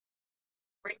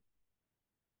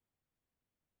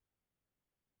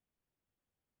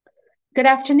Good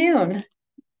afternoon.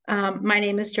 My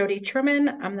name is Jodi Truman.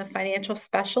 I'm the financial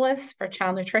specialist for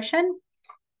child nutrition.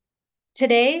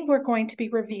 Today, we're going to be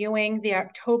reviewing the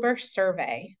October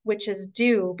survey, which is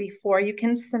due before you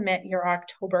can submit your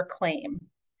October claim.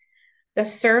 The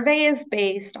survey is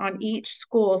based on each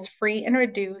school's free and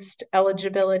reduced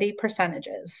eligibility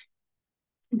percentages,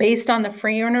 based on the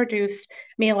free and reduced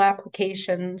meal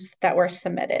applications that were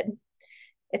submitted.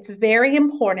 It's very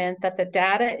important that the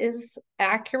data is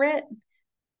accurate.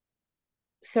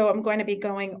 So I'm going to be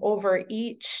going over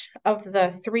each of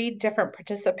the three different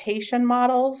participation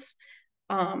models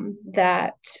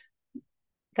that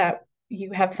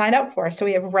you have signed up for. So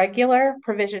we have regular,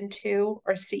 provision 2,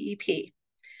 or CEP.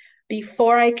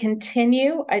 Before I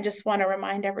continue, I just want to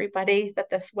remind everybody that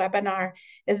this webinar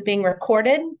is being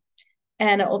recorded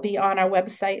and it will be on our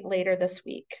website later this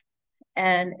week.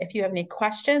 And if you have any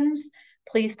questions,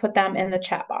 please put them in the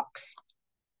chat box.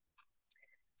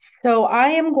 So I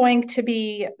am going to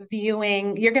be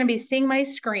viewing, you're going to be seeing my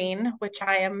screen, which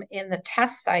I am in the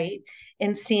test site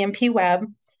in CMP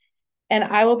Web, and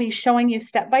I will be showing you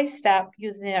step by step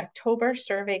using the October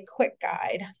Survey Quick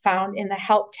Guide found in the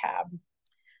Help tab.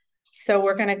 So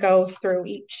we're going to go through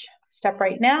each step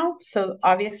right now. So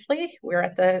obviously we're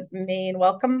at the Maine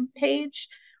welcome page.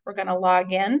 We're going to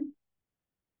log in.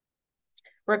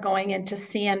 We're going into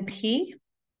CNP,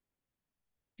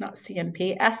 not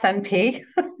CNP, SNP.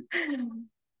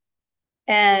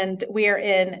 And we are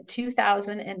in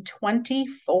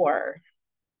 2024.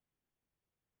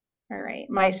 All right,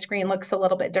 my screen looks a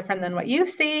little bit different than what you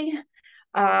see.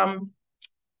 There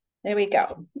we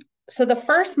go. So the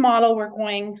first model we're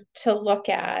going to look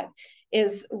at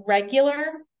is regular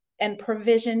and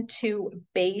provision 2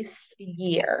 base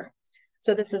year.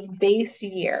 So this is base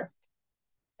year.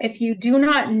 If you do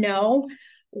not know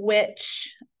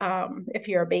which, if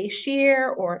you're a base year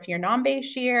or if you're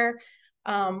non-base year,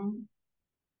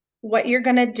 what you're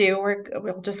going to do,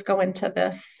 we'll just go into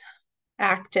this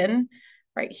Acton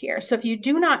right here. So if you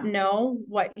do not know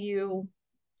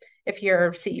if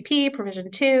you're CEP, provision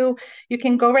 2, you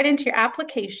can go right into your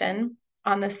application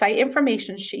on the site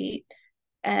information sheet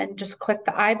and just click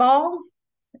the eyeball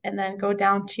and then go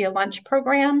down to your lunch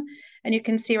program. And you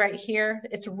can see right here,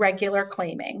 it's regular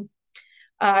claiming.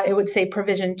 It would say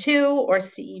provision 2 or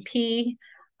CEP.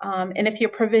 And if you're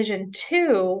provision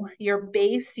 2, your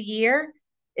base year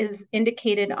is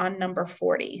indicated on number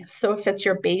 40. So if it's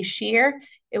your base year,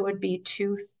 it would be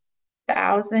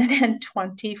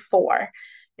 2024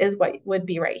 is what would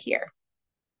be right here.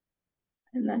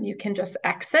 And then you can just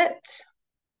exit.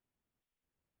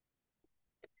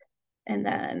 And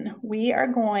then we are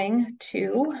going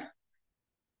to,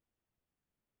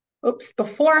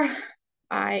 before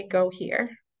I go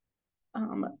here,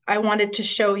 I wanted to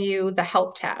show you the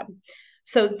help tab.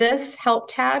 So this help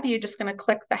tab, you're just going to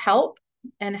click the help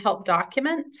and help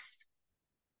documents.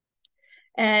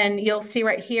 And you'll see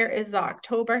right here is the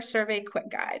October Survey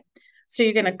Quick Guide. So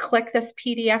you're going to click this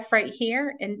PDF right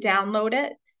here and download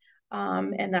it.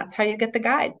 And that's how you get the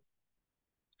guide.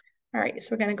 All right, so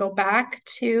we're going to go back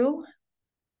to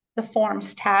the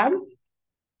Forms tab.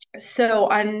 So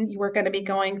we're going to be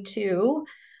going to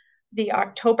the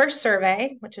October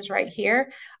survey, which is right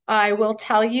here. I will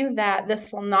tell you that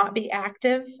this will not be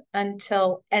active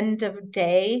until end of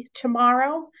day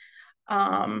tomorrow.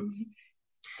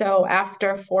 So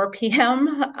after 4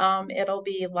 p.m., it'll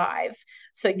be live.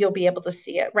 So you'll be able to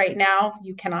see it. Right now,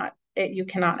 you cannot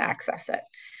access it.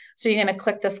 So you're going to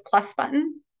click this plus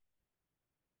button.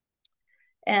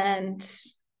 And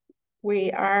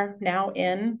we are now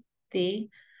in the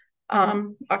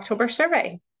October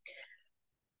survey.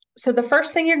 So the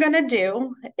first thing you're going to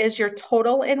do is your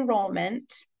total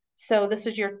enrollment. So this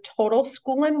is your total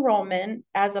school enrollment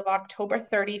as of October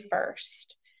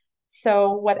 31st.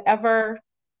 So whatever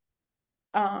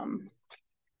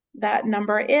that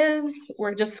number is,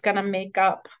 we're just going to make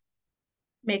up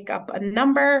a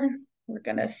number. We're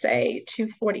going to say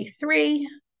 243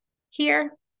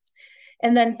 here.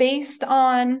 And then based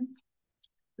on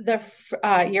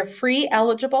you're free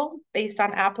eligible based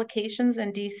on applications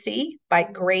in DC by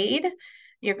grade.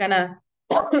 You're gonna,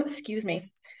 excuse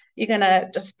me, you're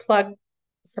gonna just plug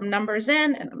some numbers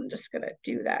in, and I'm just gonna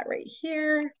do that right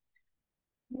here.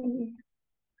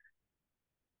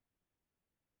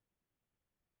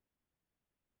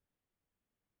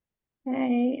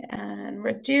 Okay, and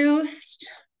reduced,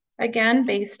 again,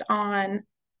 based on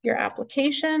your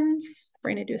applications,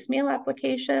 free and reduced meal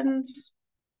applications.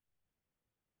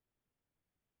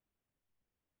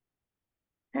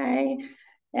 Okay,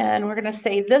 and we're going to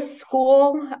say this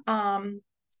school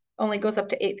only goes up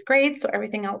to 8th grade, so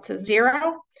everything else is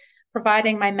 0.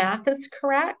 providing my math is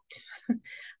correct.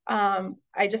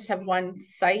 I just have one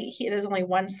site here. There's only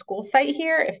one school site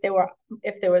here. If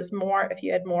there was more, if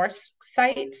you had more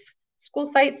sites, school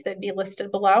sites, they'd be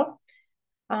listed below.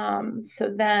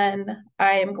 So then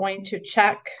I am going to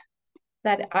check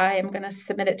that I am going to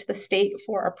submit it to the state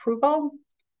for approval.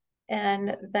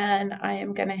 And then I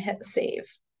am going to hit save.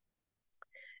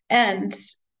 And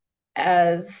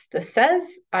as this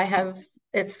says,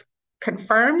 it's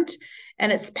confirmed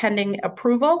and it's pending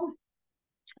approval.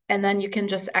 And then you can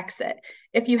just exit.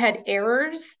 If you had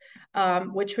errors,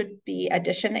 which would be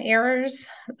addition errors.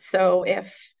 So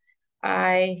if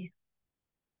I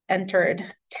entered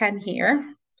 10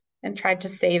 here and tried to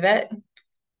save it,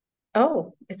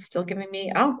 oh, it's still giving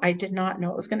me, oh, I did not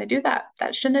know it was going to do that.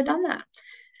 That shouldn't have done that.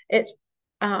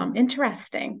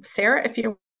 Interesting. Sarah, if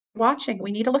you're watching,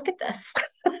 we need to look at this.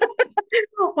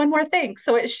 One more thing.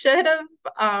 So it should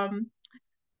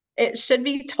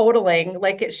be totaling,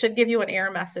 like it should give you an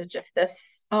error message if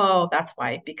this, oh, that's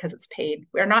why, because it's paid.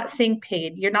 We're not seeing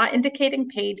paid. You're not indicating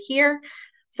paid here.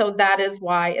 So that is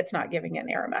why it's not giving an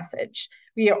error message.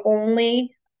 We are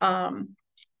only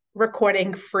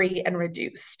recording free and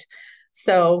reduced.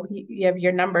 So you have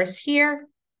your numbers here,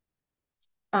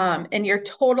 and your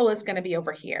total is going to be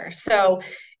over here. So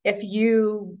if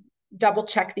you double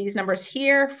check these numbers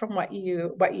here from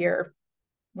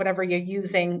whatever you're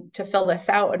using to fill this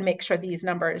out, and make sure these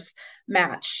numbers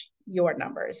match your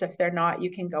numbers. If they're not,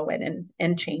 you can go in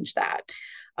and change that.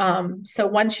 So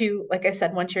like I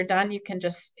said, once you're done, you can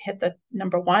just hit the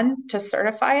number 1 to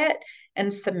certify it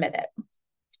and submit it.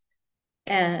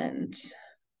 And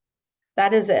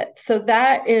that is it. So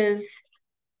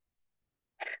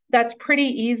that's pretty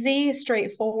easy,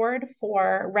 straightforward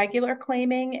for regular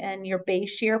claiming and your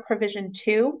base year provision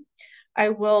 2. I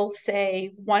will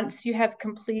say once you have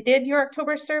completed your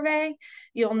October survey,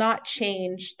 you'll not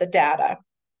change the data.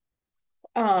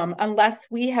 Unless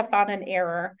we have found an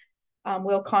error,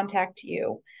 we'll contact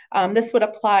you. This would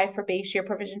apply for base year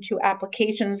provision 2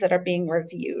 applications that are being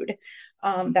reviewed,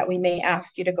 that we may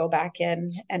ask you to go back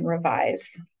in and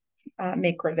revise,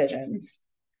 make revisions.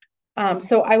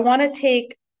 So I want to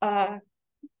take,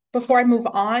 before I move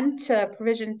on to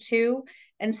provision 2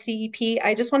 and CEP,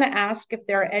 I just want to ask if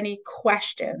there are any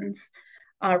questions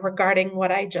regarding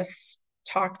what I just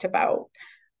talked about.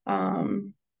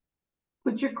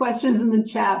 Put your questions in the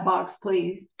chat box,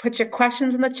 please. Put your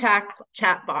questions in the chat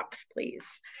box, please.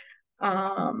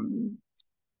 I'm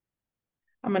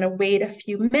going to wait a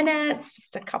few minutes,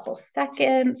 just a couple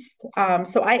seconds.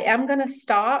 So I am going to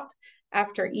stop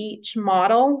after each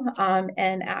model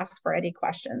and ask for any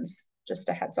questions. Just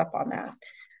a heads up on that.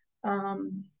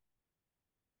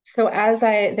 So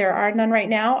there are none right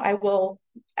now, I will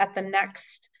after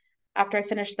I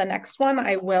finish the next one,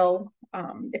 I will,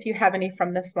 if you have any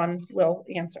from this one,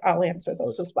 I'll answer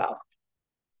those as well.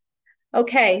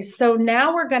 Okay, so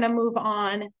now we're going to move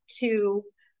on to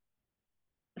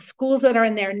schools that are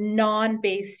in their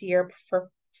non-base year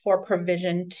for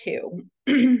provision 2.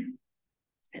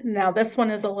 Now this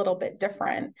one is a little bit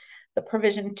different. The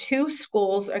provision 2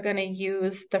 schools are going to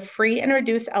use the free and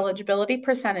reduced eligibility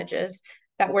percentages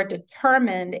that were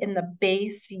determined in the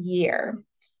base year.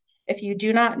 If you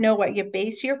do not know what your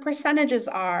base year percentages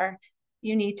are,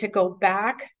 you need to go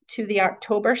back to the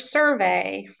October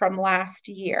survey from last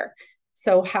year.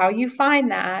 So how you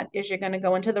find that is you're going to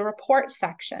go into the report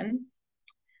section,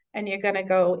 and you're going to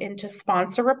go into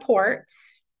sponsor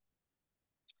reports,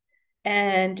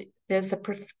 and there's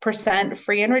the percent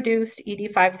free and reduced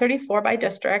ED 534 by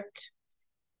district.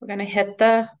 We're going to hit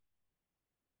the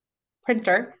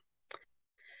printer.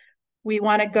 We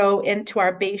want to go into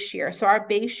our base year. So our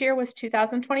base year was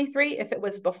 2023. If it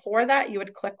was before that, you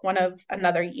would click one of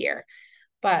another year.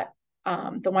 But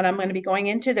the one I'm going to be going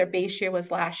into, their base year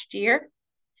was last year.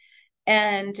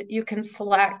 And you can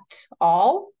select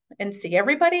all and see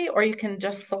everybody, or you can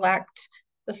just select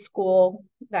the school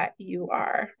that you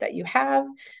have.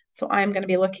 So I'm going to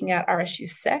be looking at RSU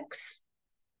 6.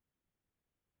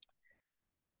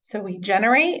 So we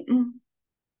generate,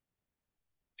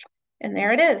 and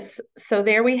there it is. So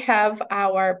there we have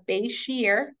our base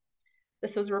year.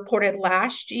 This was reported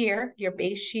last year, your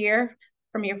base year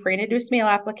from your free and reduced meal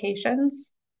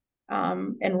applications.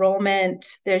 Enrollment,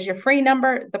 there's your free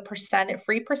number, the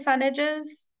free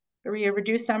percentages, the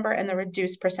reduced number, and the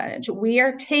reduced percentage. We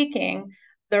are taking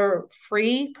the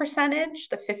free percentage,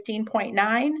 the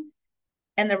 15.9,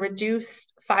 and the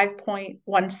reduced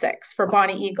 5.16 for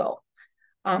Bonnie Eagle.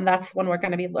 That's the one we're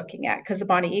going to be looking at, because the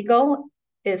Bonnie Eagle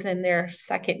is in their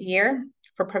second year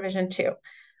for provision 2.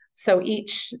 So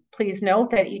please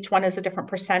note that each one is a different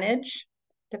percentage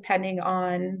depending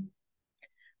on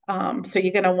So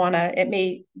you're going to want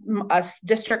to, a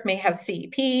district may have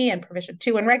CEP and provision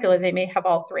 2 and regular, they may have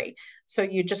all three. So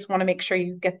you just want to make sure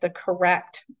you get the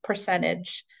correct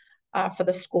percentage for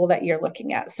the school that you're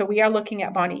looking at. So we are looking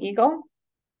at Bonnie Eagle,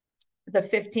 the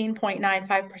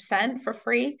 15.95% for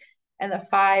free and the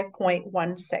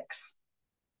 5.16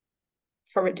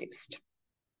 for reduced.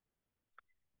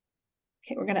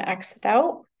 Okay, we're going to exit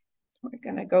out. We're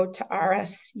going to go to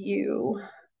RSU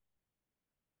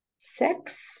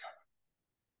 6.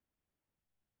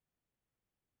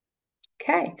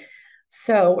 Okay,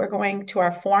 so we're going to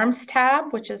our forms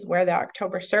tab, which is where the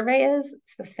October survey is.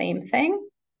 It's the same thing.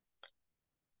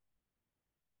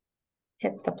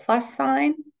 Hit the plus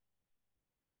sign.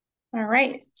 All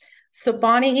right, so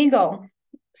Bonnie Eagle.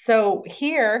 So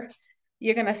here,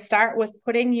 you're going to start with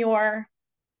putting your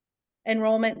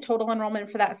total enrollment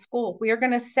for that school. We are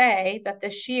going to say that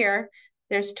this year,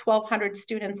 there's 1,200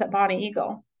 students at Bonnie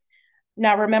Eagle.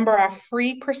 Now, remember, our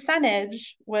free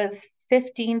percentage was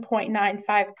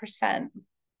 15.95%.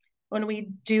 When we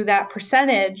do that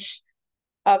percentage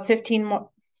of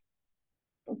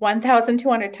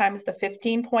 1,200 times the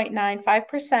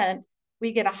 15.95%,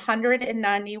 we get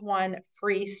 191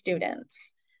 free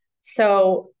students.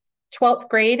 So 12th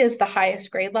grade is the highest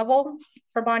grade level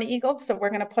for Bonnie Eagle. So we're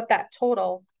going to put that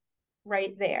total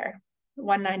right there,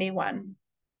 191.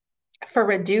 For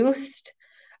reduced,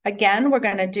 again, we're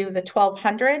going to do the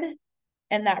 1,200,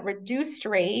 and that reduced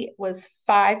rate was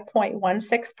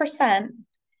 5.16%.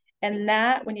 And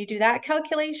that, when you do that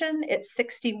calculation, it's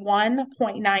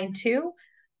 61.92,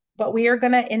 but we are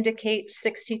going to indicate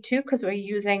 62 because we're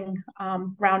using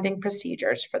rounding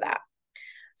procedures for that.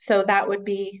 So that would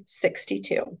be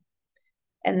 62.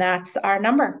 And that's our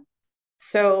number.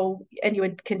 So, and you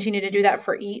would continue to do that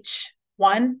for each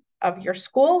one of your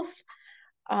schools.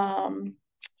 Are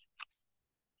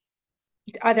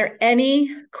there any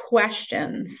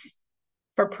questions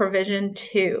for provision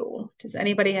 2? Does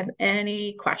anybody have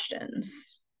any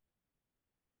questions?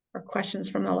 Or questions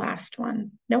from the last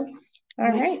one? Nope. All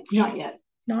right. Not yet.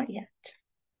 Not yet.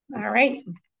 All right.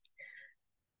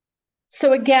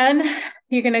 So again,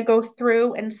 you're going to go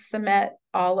through and submit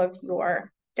all of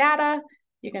your data.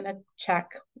 You're going to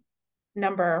check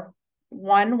number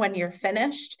 1 when you're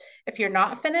finished. If you're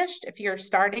not finished, if you're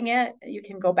starting it, you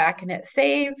can go back and hit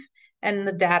save and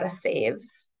the data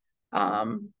saves.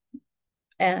 And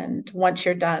once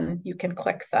you're done, you can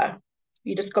click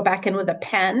you just go back in with a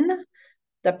pen.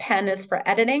 The pen is for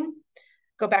editing.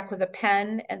 Go back with a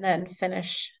pen and then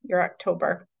finish your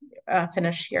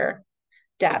finish your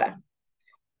data.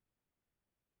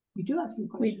 We do have some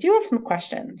questions. We do have some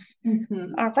questions.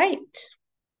 Mm-hmm. All right.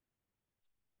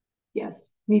 Yes,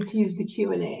 need to use the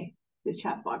Q&A. The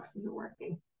chat box isn't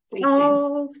working.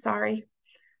 Sorry.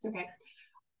 It's okay.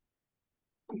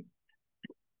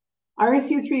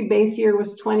 RSU 3 base year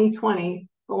was 2020,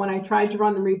 but when I tried to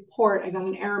run the report, I got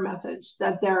an error message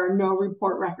that there are no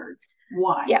report records.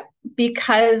 Why? Yeah,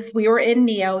 because we were in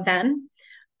NEO then.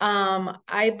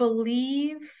 I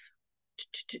believe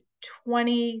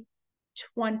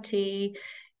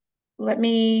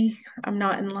 2020, I'm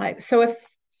not in live. So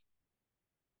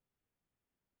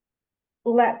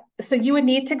so you would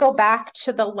need to go back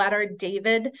to the letter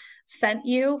David sent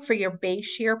you for your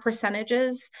base year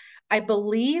percentages. I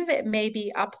believe it may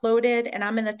be uploaded, and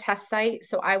I'm in the test site,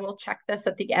 so I will check this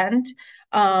at the end.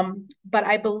 But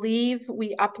I believe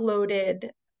we uploaded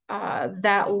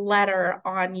that letter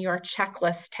on your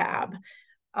checklist tab.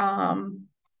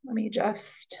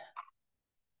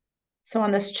 So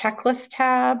on this checklist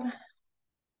tab,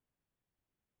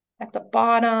 at the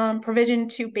bottom, provision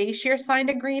 2 base year signed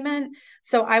agreement.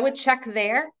 So I would check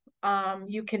there.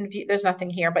 You can view, there's nothing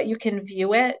here, but you can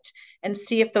view it and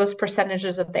see if those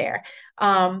percentages are there.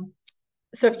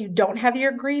 So if you don't have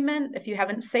your agreement, if you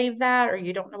haven't saved that or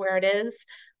you don't know where it is,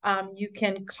 you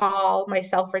can call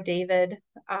myself or David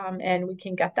and we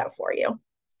can get that for you.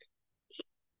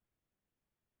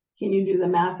 Can you do the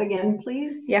math again,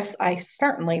 please? Yes, I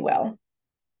certainly will.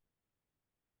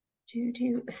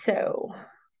 So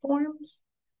forms.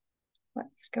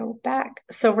 Let's go back.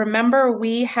 So remember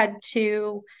we had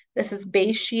this is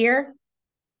base year,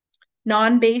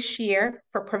 non-base year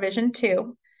for provision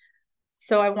 2.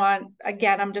 So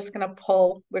I'm just going to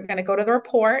we're going to go to the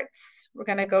reports. We're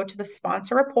going to go to the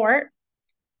sponsor report,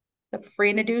 the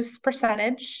free and reduced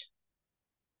percentage,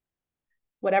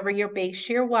 whatever your base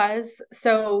year was.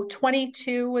 So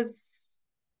 22 was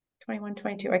 21,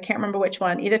 22. I can't remember which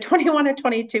one. Either 21 or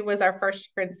 22 was our first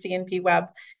year in CNP Web.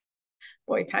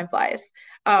 Boy, time flies.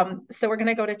 So we're going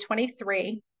to go to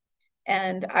 23,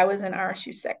 and I was in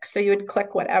RSU 6. So you would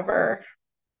click whatever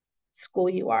school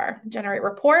you are. Generate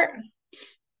report.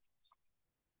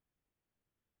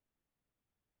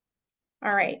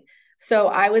 All right. So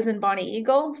I was in Bonnie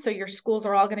Eagle. So your schools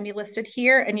are all going to be listed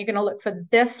here, and you're going to look for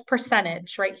this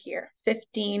percentage right here,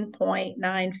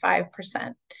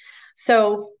 15.95%.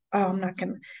 So I'm not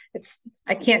going to,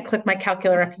 I can't click my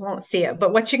calculator if you won't see it.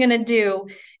 But what you're going to do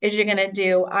is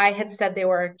I had said there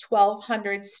were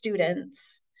 1,200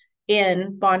 students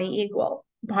in Bonnie Eagle.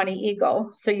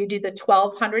 So you do the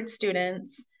 1,200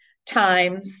 students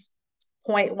times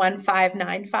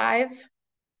 0.1595,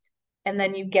 and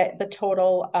then you get the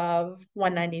total of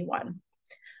 191.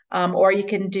 Or you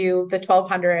can do the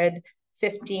 1,200,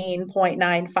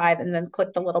 15.95, and then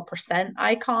click the little percent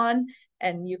icon,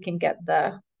 and you can get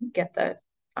the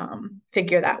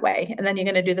figure that way. And then you're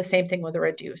going to do the same thing with a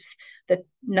reduce. The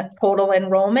total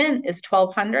enrollment is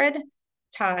 1,200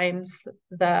 times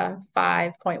the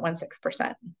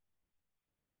 5.16%.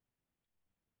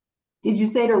 Did you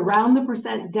say to round the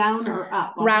percent down or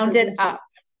up? Rounded up.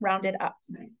 Rounded up.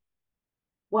 Okay.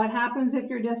 What happens if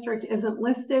your district isn't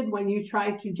listed when you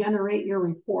try to generate your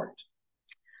report?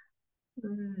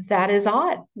 That is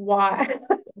odd. Why?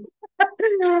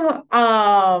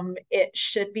 It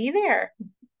should be there.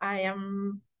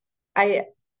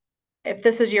 If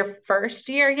this is your first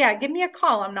year, yeah, give me a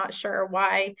call. I'm not sure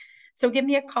why. So give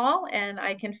me a call and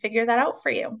I can figure that out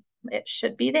for you. It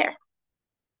should be there.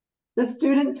 The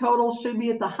student total should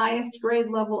be at the highest grade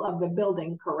level of the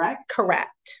building, correct?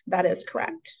 Correct. That is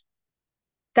correct.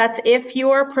 That's if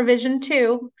you're Provision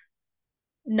 2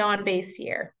 non-base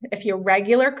year. If you're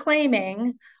regular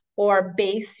claiming or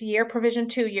base year Provision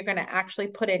 2, you're going to actually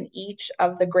put in each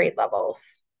of the grade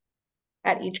levels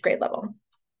at each grade level.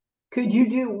 Could you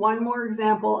do one more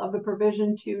example of the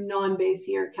Provision 2 non-base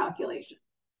year calculation?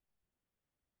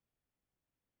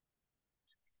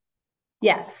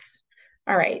 Yes.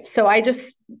 All right. So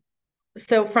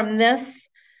from this,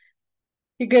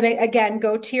 you're going to, again,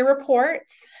 go to your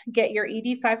reports, get your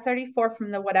ED 534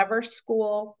 from the whatever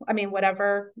school,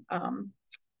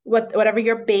 whatever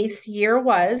your base year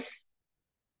was.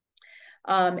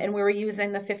 And we were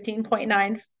using the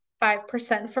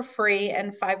 15.95% for free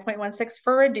and 5.16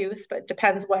 for reduce, but it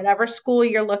depends whatever school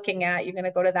you're looking at, you're going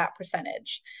to go to that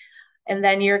percentage. And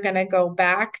then you're going to go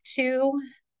back to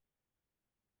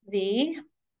the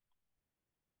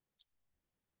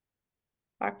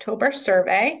October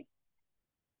survey.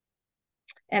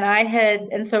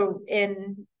 And so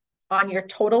on your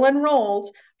total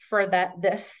enrolled for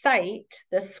this site,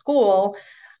 this school,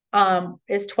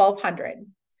 is 1,200.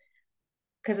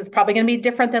 Because it's probably going to be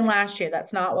different than last year.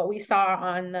 That's not what we saw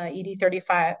on the ED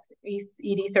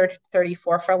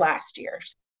 34 for last year.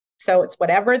 So it's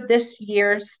whatever this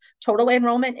year's total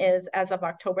enrollment is as of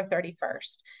October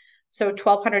 31st. So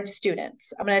 1,200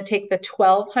 students. I'm going to take the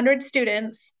 1,200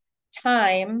 students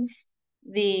times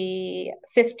the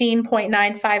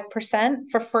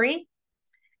 15.95% for free,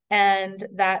 and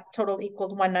that total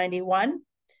equaled 191.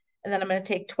 And then I'm going to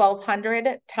take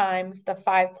 1,200 times the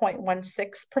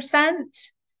 5.16%,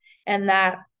 and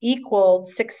that equaled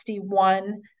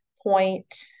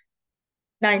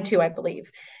 61.92, I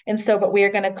believe. And so, but we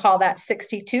are going to call that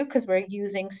 62 because we're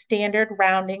using standard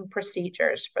rounding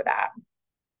procedures for that.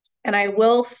 And I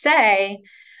will say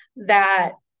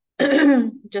that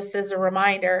just as a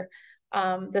reminder,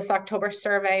 this October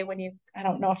survey, I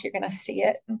don't know if you're going to see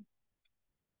it.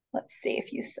 Let's see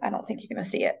I don't think you're going to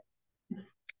see it.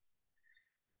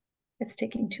 It's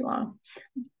taking too long.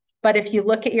 But if you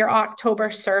look at your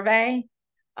October survey,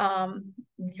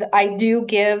 I do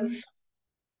give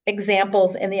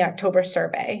examples in the October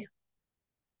survey.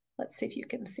 Let's see if you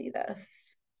can see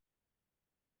this.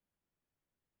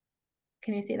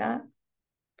 Can you see that?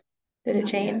 Did it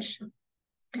change?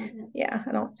 Yeah,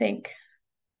 I don't think.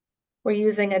 We're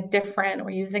using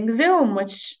Zoom,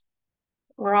 which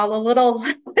we're all a little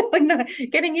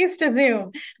getting used to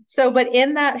Zoom. So, but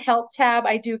in that help tab,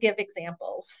 I do give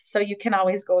examples. So you can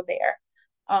always go there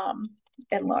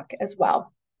and look as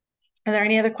well. Are there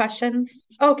any other questions?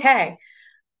 Okay.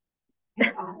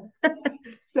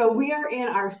 So we are in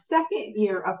our second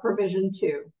year of Provision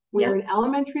 2. We're in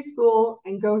elementary school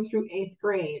and go through 8th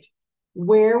grade.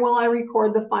 Where will I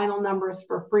record the final numbers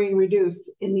for free and reduced?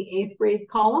 In the 8th grade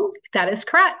column? That is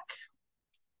correct.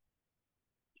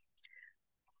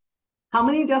 How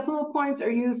many decimal points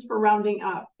are used for rounding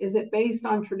up? Is it based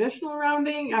on traditional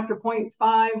rounding? After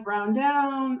 0.5 round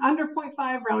down, under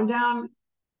 0.5 round down?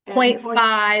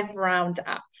 0.5 round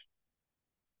up.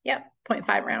 Yep,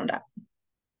 0.5 round up.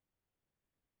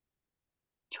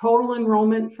 Total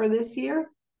enrollment for this year?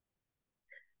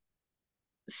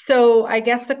 So I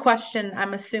guess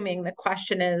I'm assuming the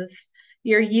question is,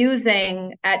 you're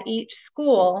using at each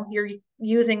school, you're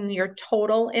using your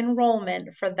total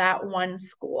enrollment for that one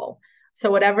school.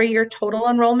 So whatever your total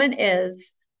enrollment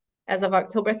is as of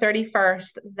October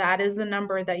 31st, that is the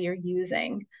number that you're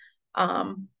using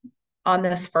on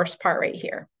this first part right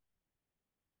here.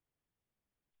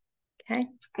 Okay.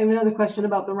 I have another question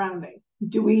about the rounding.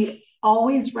 Do we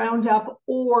always round up,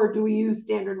 or do we use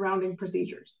standard rounding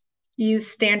procedures?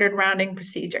 Use standard rounding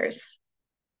procedures.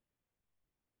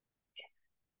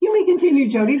 You may continue,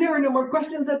 Jodi. There are no more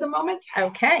questions at the moment.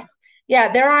 Okay.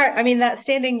 Yeah, there are, I mean, that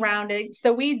standing rounding.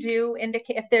 So we do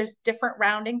indicate if there's different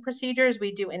rounding procedures,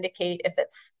 we do indicate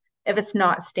if it's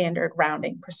not standard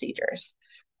rounding procedures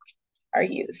are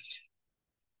used.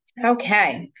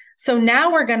 Okay. So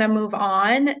now we're going to move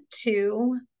on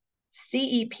to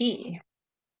CEP.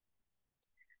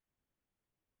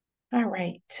 All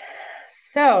right.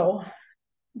 So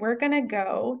we're going to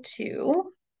go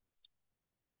to,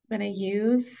 I'm going to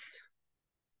use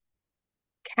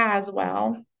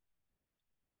Caswell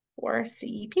for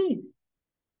CEP.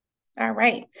 All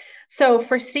right. So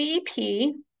for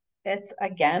CEP, it's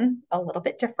again a little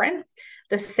bit different.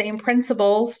 The same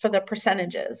principles for the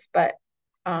percentages, but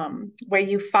where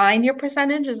you find your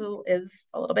percentage is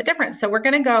a little bit different. So we're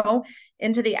going to go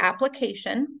into the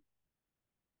application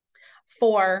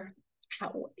for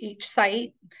each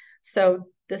site. So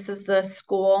this is the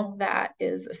school that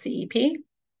is a CEP.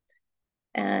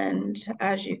 And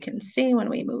as you can see, when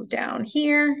we move down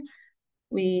here,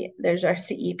 there's our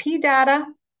CEP data.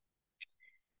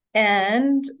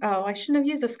 And, oh, I shouldn't have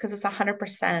used this because it's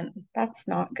 100%. That's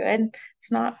not good. It's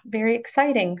not very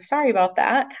exciting. Sorry about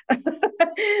that.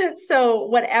 So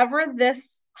whatever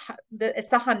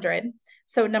it's 100.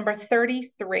 So number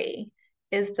 33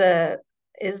 is the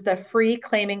free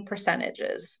claiming percentage.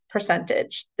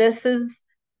 This is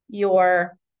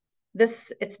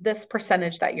it's this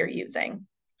percentage that you're using.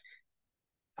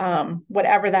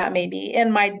 Whatever that may be.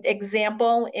 In my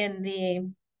example in the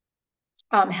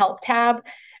help tab,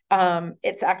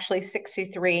 it's actually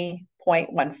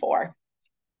 63.14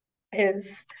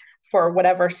 is for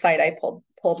whatever site I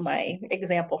pulled my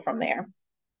example from there.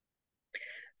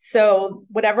 So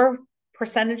whatever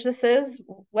percentage this is,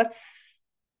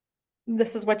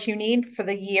 this is what you need for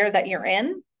the year that you're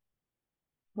in,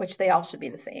 which they all should be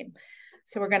the same.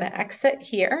 So we're going to exit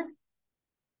here.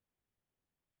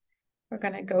 We're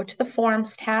going to go to the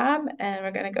Forms tab, and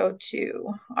we're going to go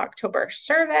to October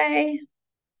Survey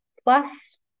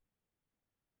Plus.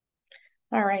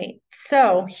 All right,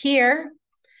 so here,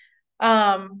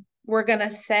 we're going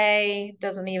to say,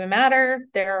 doesn't even matter.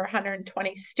 There are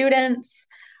 120 students.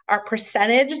 Our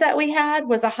percentage that we had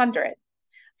was 100.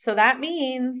 So that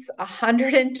means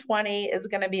 120 is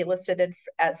going to be listed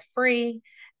as free.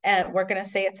 And we're going to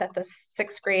say it's at the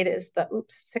sixth grade is the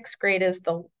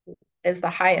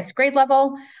highest grade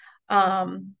level.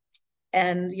 And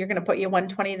you're going to put your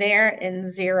 120 there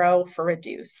and 0 for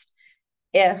reduced.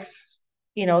 If,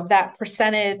 that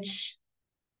percentage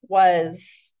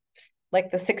was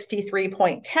like the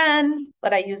 63.10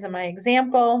 that I use in my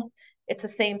example, it's the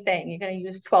same thing. You're going to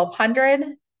use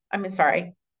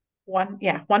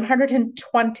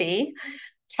 120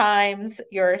 times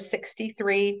your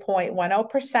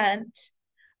 63.10%.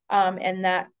 And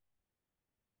that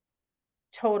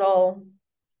total,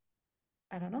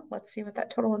 I don't know, let's see what that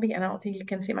total would be. And I don't think you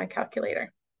can see my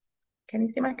calculator. Can you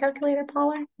see my calculator,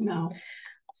 Paula? No.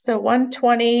 So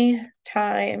 120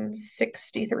 times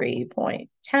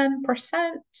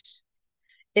 63.10%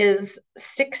 is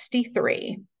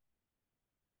 63.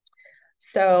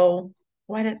 So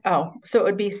so it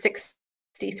would be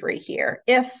 63 here.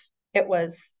 If it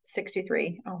was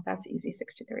 63, oh, that's easy,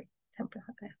 63.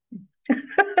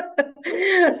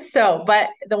 So, but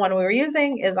the one we were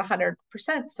using is 100%,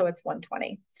 so it's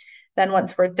 120. Then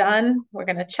once we're done, we're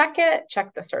going to check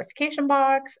the certification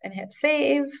box and hit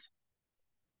save,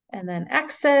 and then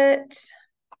exit,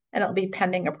 and it'll be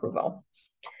pending approval.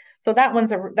 So that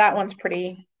one's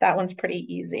pretty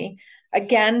easy.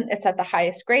 Again, it's at the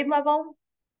highest grade level.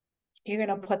 You're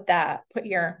going to put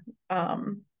your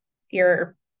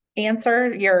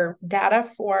answer, your data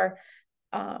for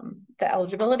the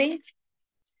eligibility.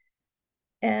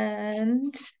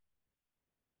 And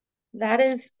that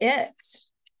is it,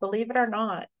 believe it or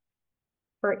not,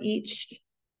 for each.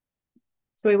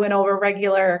 So we went over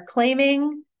regular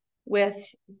claiming with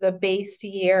the base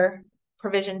year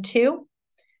provision 2.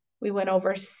 We went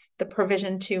over the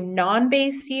provision 2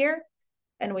 non-base year,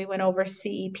 and we went over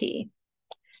CEP.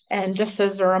 And just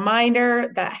as a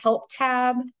reminder, that help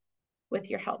tab with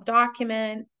your help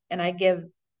document, and I give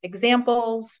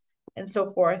examples and so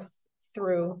forth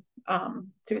through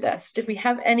this. Did we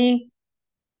have any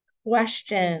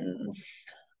questions?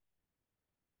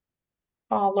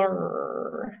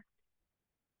 Caller.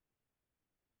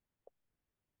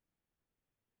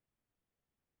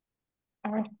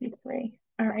 RC3.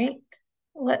 All right.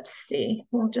 Let's see.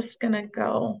 We're just gonna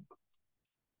go.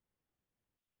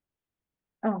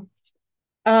 Oh,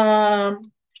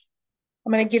 I'm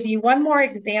going to give you one more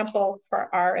example for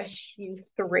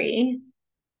RSU3.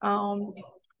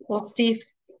 We'll see if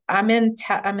I'm in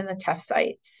the test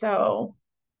site. So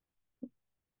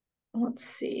let's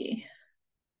see.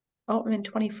 Oh, I'm in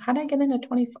 20. How did I get into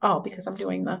 20? Oh, because I'm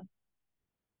doing the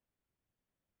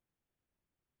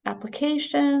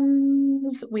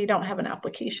applications. We don't have an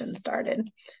application started.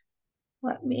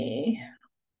 Let me.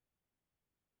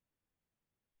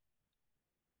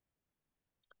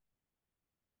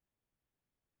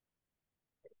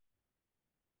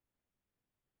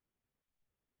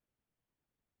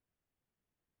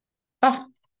 Oh,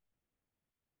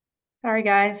 sorry,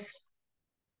 guys.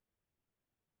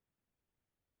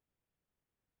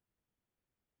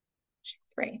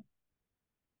 Three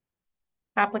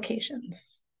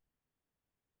applications.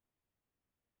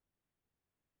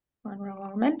 Monroe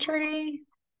Elementary.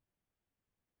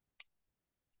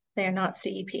 They are not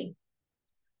CEP.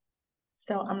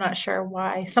 So I'm not sure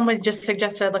why. Somebody just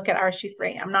suggested I look at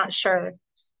RSU3. I'm not sure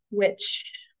which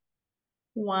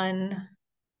one.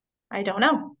 I don't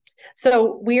know.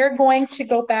 So we're going to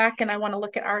go back and I want to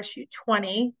look at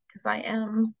RSU20 because I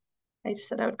just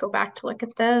said I would go back to look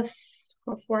at this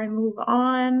before I move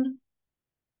on.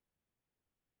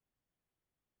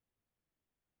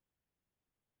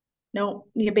 No,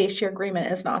 your base year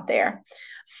agreement is not there.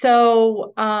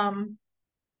 So,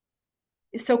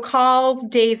 so call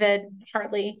David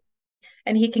Hartley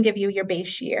and he can give you your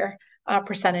base year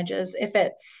percentages if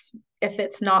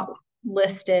it's not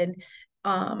listed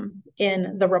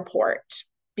in the report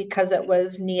because it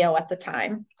was NEO at the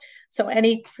time. So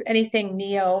anything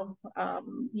NEO,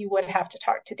 you would have to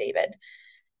talk to David.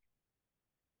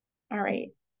 All right.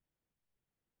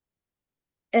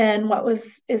 And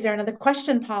is there another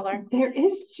question, Paula? There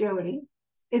is, Jodi.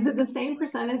 Is it the same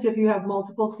percentage if you have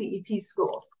multiple CEP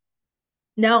schools?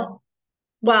 No.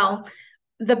 Well,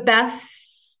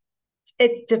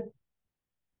 it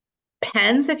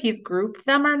depends if you've grouped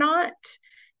them or not.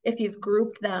 If you've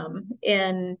grouped them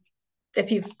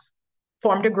if you've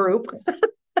formed a group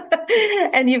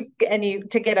and you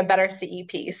to get a better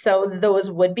CEP. So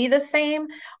those would be the same,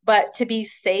 but to be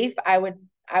safe, I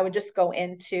would just go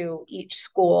into each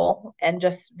school and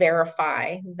just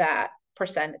verify that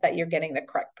you're getting the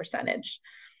correct percentage.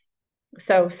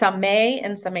 So some may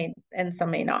and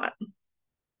some may not.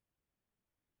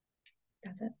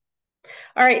 That's it.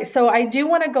 All right, so I do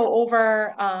want to go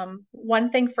over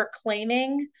one thing for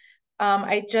claiming.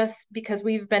 Because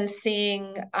we've been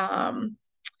seeing,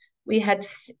 we had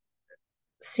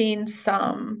seen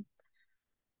some,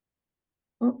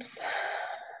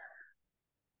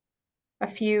 a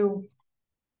few,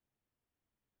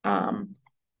 I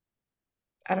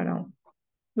don't know.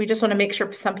 We just want to make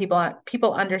sure some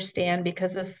people understand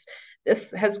because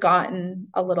this has gotten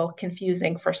a little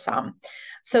confusing for some.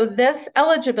 So this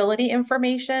eligibility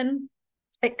information,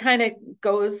 it kind of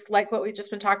goes like what we've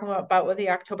just been talking about with the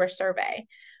October survey.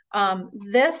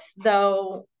 This,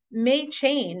 though, may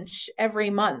change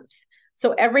every month.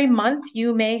 So every month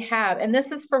you may have, and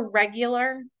this is for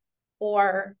regular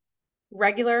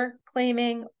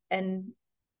claiming and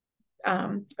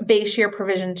base year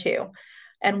provision 2.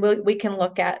 And we can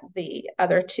look at the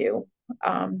other two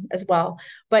as well.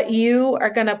 But you are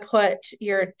going to put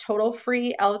your total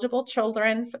free eligible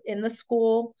children in the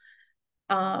school.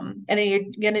 And you're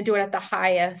going to do it at the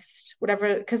highest,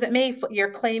 whatever, because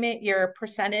your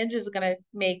percentage is going to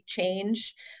make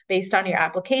change based on your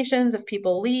applications. If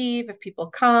people leave, if people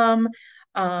come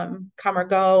or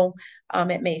go,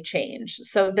 it may change.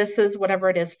 So this is whatever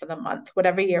it is for the month,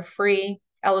 whatever your free,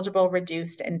 eligible,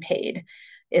 reduced, and paid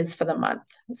is for the month.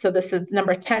 So this is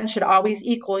number 10 should always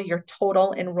equal your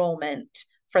total enrollment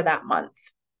for that month.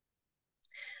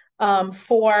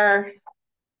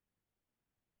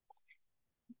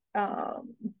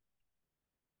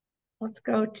 Let's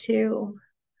go to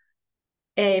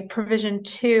a provision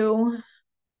 2.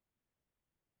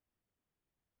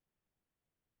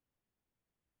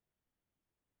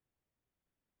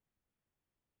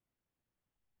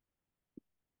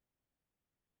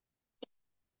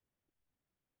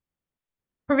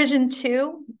 Provision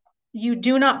 2, you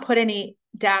do not put any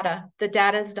data. The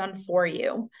data is done for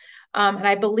you. And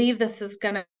I believe this is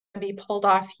going to be pulled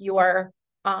off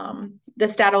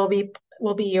this data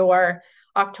will be your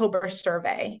October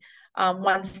survey.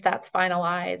 Once that's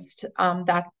finalized,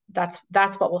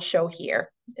 that's what we'll show here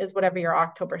is whatever your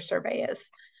October survey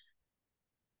is.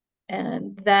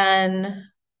 And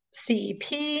then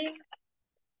CEP.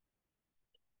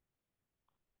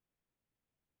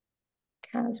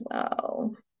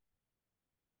 Caswell.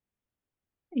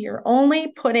 You're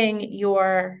only putting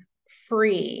your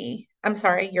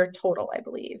your total, I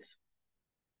believe.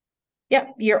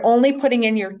 Yep, you're only putting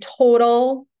in your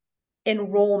total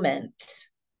enrollment.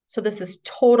 So this is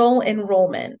total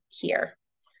enrollment here.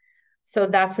 So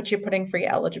that's what you're putting for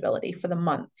your eligibility for the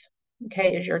month.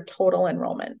 Okay, is your total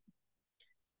enrollment.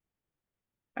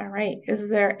 All right, is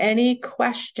there any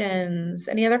questions?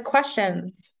 Any other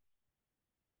questions?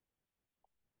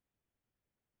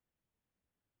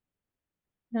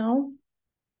 No?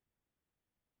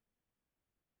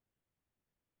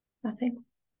 Nothing?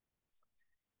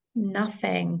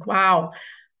 Nothing. Wow.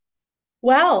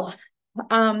 Well,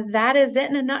 that is it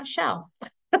in a nutshell.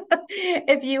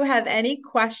 If you have any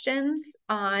questions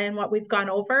on what we've gone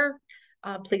over,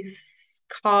 please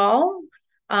call.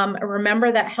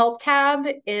 Remember that help tab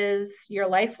is your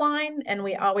lifeline, and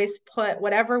we always put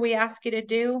whatever we ask you to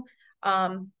do,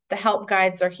 the help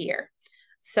guides are here.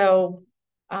 So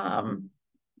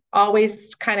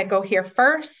always kind of go here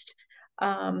first,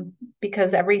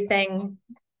 because everything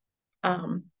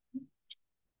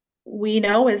we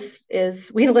know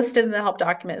is we listed in the help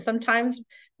document. Sometimes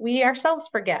we ourselves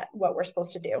forget what we're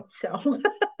supposed to do. So,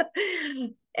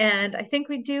 and I think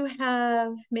we do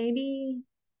have maybe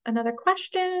another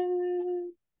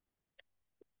question.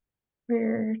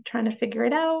 We're trying to figure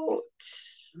it out.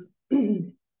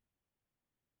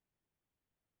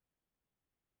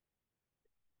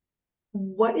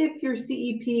 What if your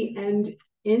CEP end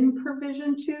in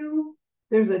provision 2?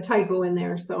 There's a typo in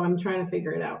there, so I'm trying to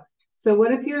figure it out. So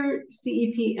what if your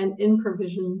CEP end in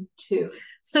provision 2?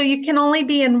 So you can only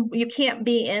be in, you can't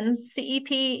be in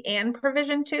CEP and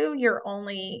provision 2. You're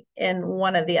only in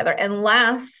one or the other,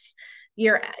 unless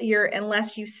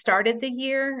unless you started the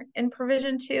year in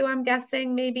provision 2, I'm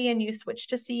guessing maybe, and you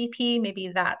switched to CEP. Maybe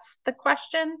that's the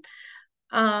question.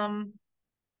 I'm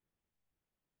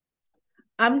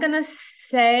gonna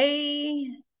say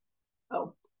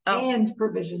and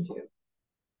provision 2.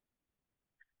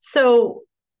 So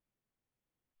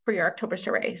for your October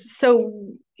survey,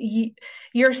 so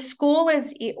your school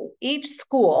is, each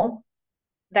school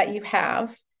that you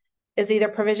have is either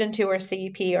provision 2 or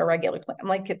CEP or regular plan.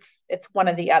 Like it's one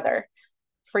or the other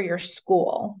for your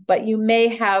school, but you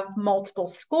may have multiple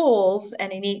schools,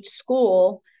 and in each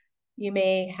school you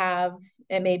may have,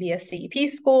 it may be a CEP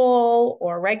school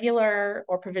or regular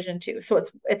or provision 2. So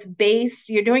it's based,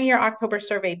 you're doing your October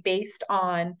survey based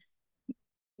on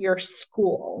your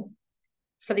school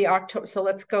for the October. So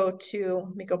let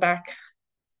me go back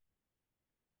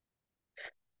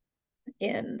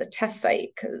in the test site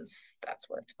because that's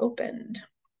where it's opened.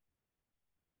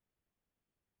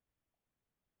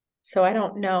 So I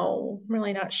don't know, I'm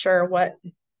really not sure what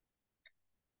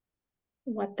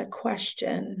the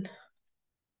question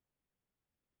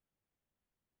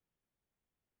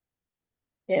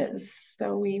is.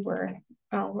 So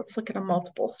let's look at a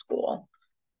multiple school.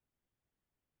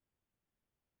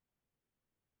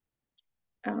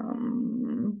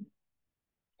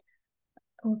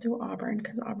 We'll do Auburn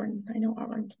because Auburn, I know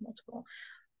Auburn's multiple.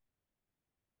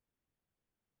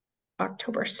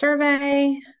 October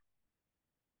survey.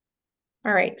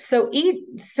 All right, so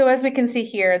as we can see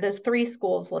here, there's 3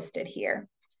 schools listed here.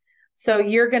 So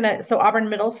Auburn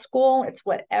Middle School, it's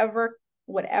whatever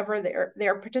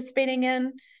they're participating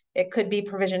in. It could be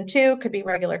provision 2, could be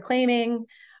regular claiming.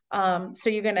 So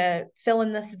you're gonna fill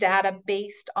in this data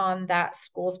based on that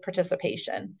school's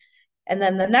participation. And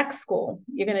then the next school,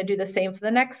 you're gonna do the same for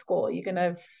the next school. You're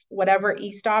gonna, whatever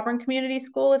East Auburn Community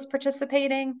School is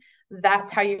participating,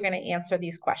 that's how you're gonna answer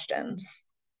these questions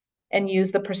and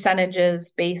use the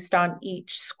percentages based on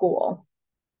each school.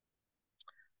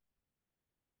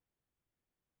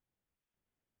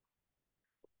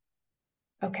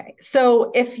 Okay,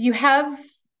 so if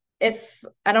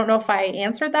I don't know if I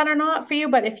answered that or not for you,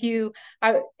 but if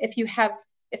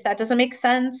that doesn't make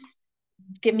sense,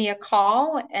 give me a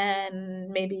call, and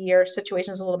maybe your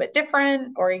situation is a little bit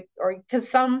different, or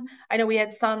because I know we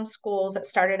had some schools that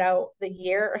started out the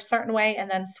year a certain way and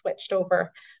then switched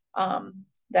over,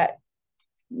 that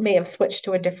may have switched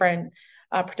to a different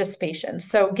participation.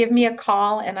 So give me a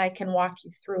call and I can walk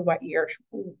you through what you're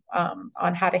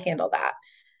on how to handle that.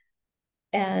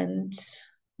 And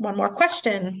one more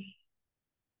question.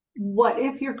 What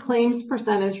if your claims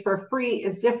percentage for free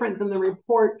is different than the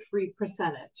report free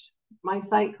percentage? My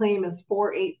site claim is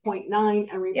 48.9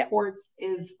 and reports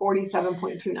is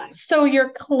 47.29. So your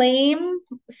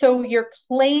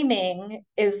claiming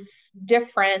is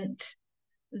different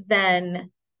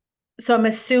than, so I'm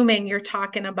assuming you're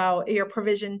talking about your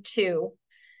provision 2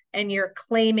 and your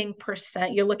claiming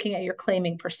percent, you're looking at your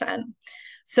claiming percent.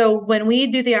 So when we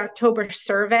do the October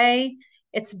survey,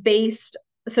 it's based,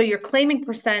 so your claiming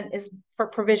percent is for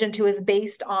provision 2 is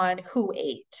based on who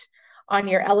ate, on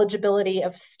your eligibility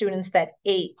of students that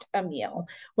ate a meal.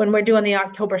 When we're doing the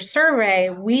October survey,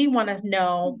 we want to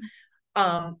know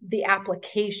the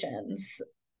applications,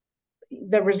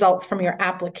 the results from your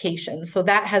application. So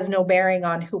that has no bearing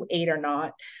on who ate or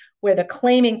not, where the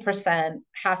claiming percent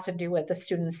has to do with the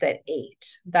students that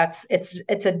ate.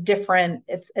 It's a different,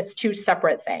 it's two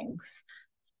separate things.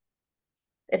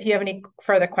 If you have any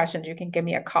further questions, you can give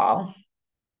me a call.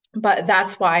 But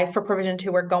that's why for provision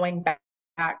 2, we're going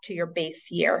back to your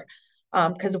base year,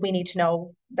 because we need to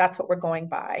know, that's what we're going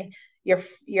by,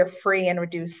 your free and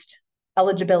reduced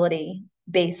eligibility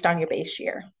based on your base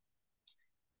year.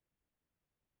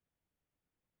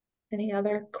 Any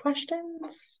other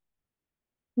questions?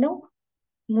 No,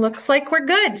 looks like we're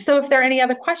good. So if there are any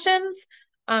other questions,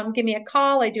 give me a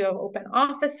call. I do have open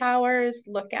office hours.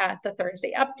 Look at the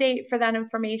Thursday update for that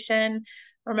information.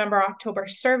 Remember, October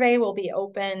survey will be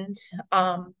opened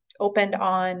on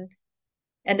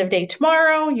end of day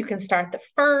tomorrow. You can start the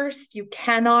 1st. You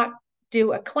cannot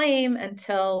do a claim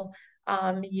until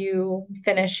you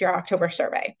finish your October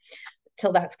survey,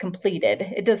 till that's completed.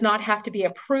 It does not have to be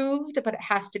approved, but it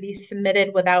has to be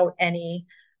submitted without any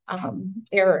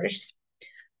errors.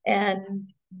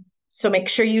 And so make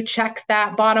sure you check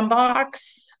that bottom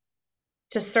box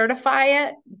to certify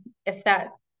it. If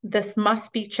this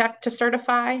must be checked to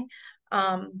certify,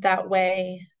 that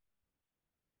way,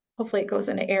 hopefully it goes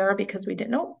into error because we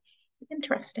didn't know.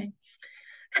 Interesting.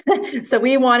 So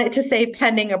we want it to say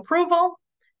pending approval.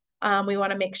 We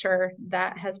want to make sure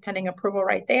that has pending approval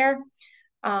right there.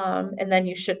 And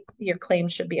then your claim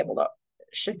should be able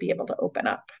to open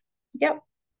up. Yep.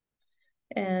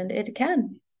 And it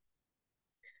can.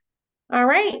 All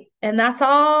right. And that's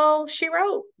all she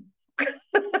wrote.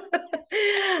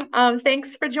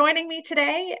 Thanks for joining me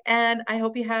today. And I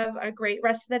hope you have a great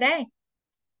rest of the day.